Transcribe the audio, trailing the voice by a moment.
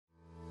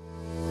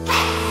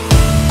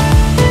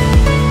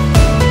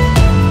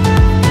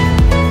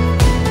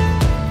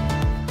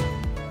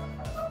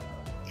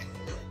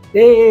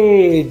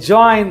Hey,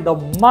 join the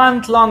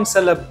month-long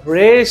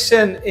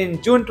celebration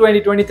in June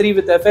 2023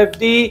 with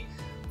FFD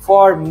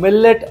for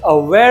millet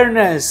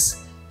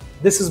awareness.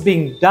 This is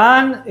being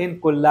done in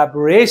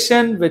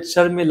collaboration with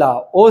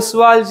Sharmila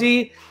Oswal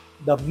ji,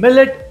 the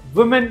Millet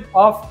Women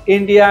of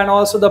India, and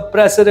also the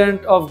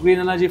President of Green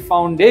Energy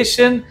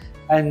Foundation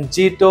and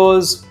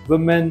GTO's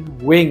Women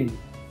Wing.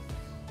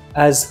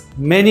 As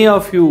many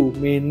of you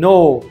may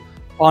know,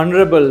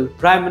 Honorable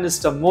Prime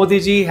Minister Modi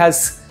ji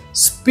has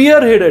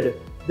spearheaded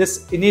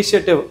this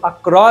initiative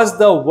across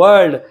the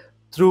world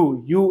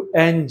through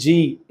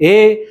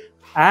UNGA,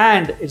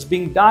 and it's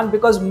being done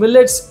because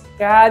millets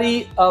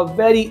carry a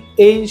very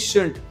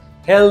ancient,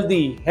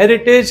 healthy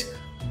heritage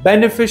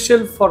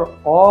beneficial for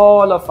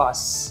all of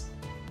us.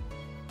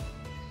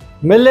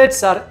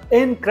 Millets are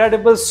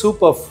incredible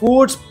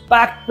superfoods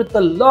packed with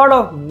a lot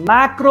of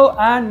macro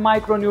and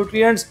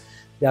micronutrients.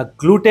 They are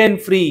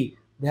gluten-free,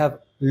 they have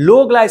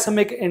low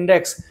glycemic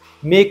index,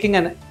 making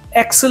an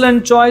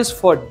excellent choice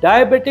for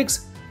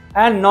diabetics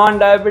and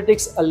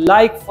non-diabetics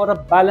alike for a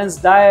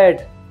balanced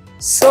diet.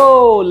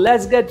 So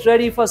let's get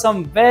ready for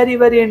some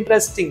very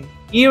interesting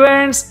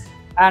events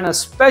and a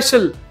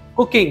special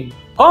cooking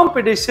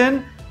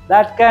competition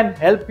that can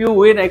help you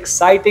win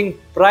exciting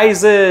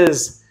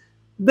prizes.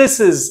 This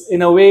is,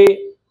 in a way,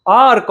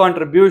 our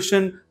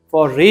contribution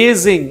for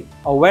raising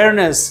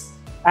awareness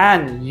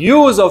and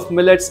use of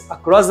millets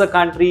across the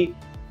country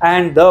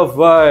and the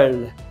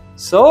world.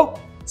 So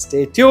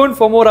stay tuned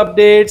for more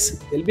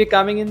updates. They'll be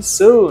coming in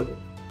soon.